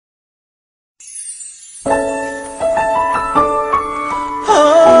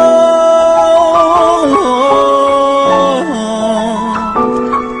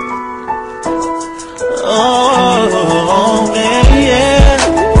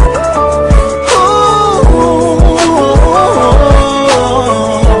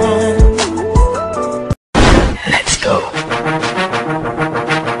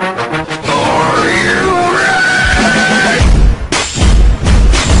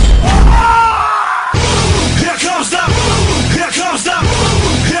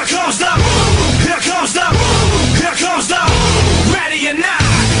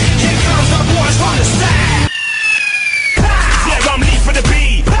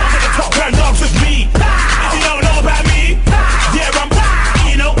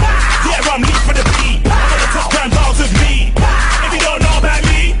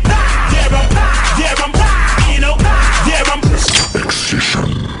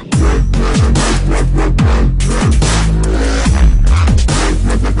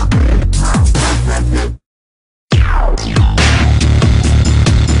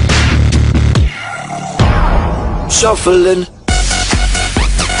Shuffling.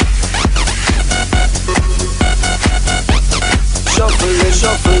 Shuffling,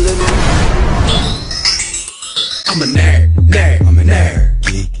 shuffling. I'm a nerd, nerd, I'm a nerd.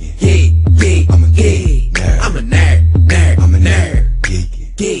 Geek, geek, I'm a geek. I'm a nerd, nerd, I'm a nerd.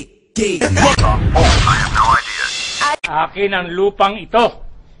 Geek, geek. I have no idea. Akin ang lupang ito.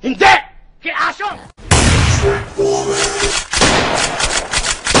 Hindi! Kay aso!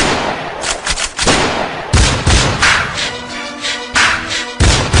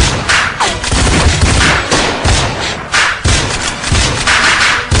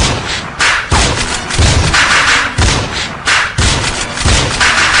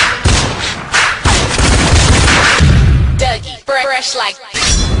 Fresh like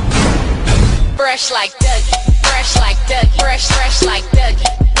Dougie, fresh like Dougie, fresh like Dougie, fresh like Dougie,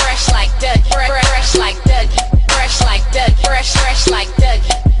 fresh like Dougie, fresh like Dougie, fresh like Dougie, fresh like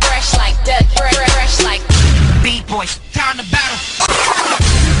Dougie, fresh like Dougie, fresh like B-boys, time to battle.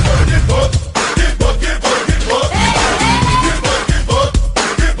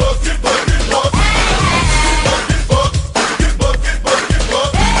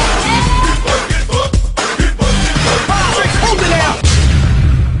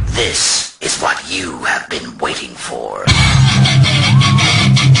 This is what you have been waiting for.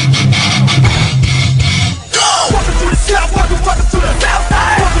 Welcome to the South, welcome to the South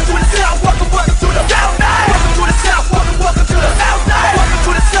Side. Welcome to the South, welcome to the South Side. Welcome to the South, welcome to the South Side. Welcome to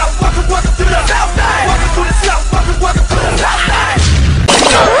the South, welcome to the South Side. Welcome to the South, welcome to the South Side.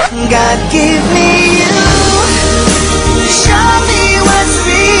 God give me you, show me what's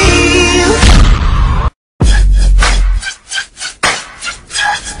real.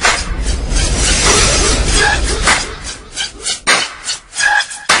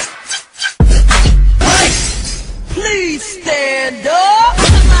 Please stand up.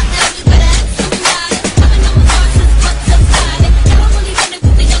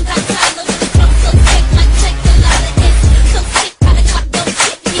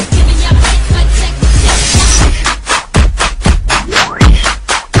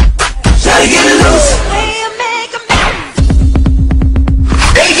 Gotta get it loose.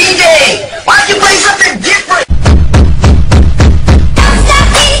 Hey DJ, why don't you play something different? Don't stop,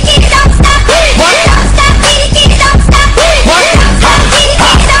 get it, don't stop, don't stop, get it, don't stop, don't stop,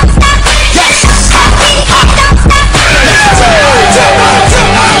 don't stop, yes, don't stop,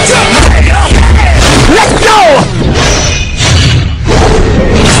 Let's go.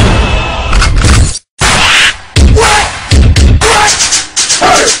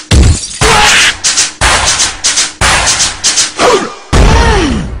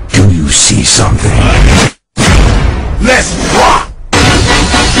 Do you see something? Let's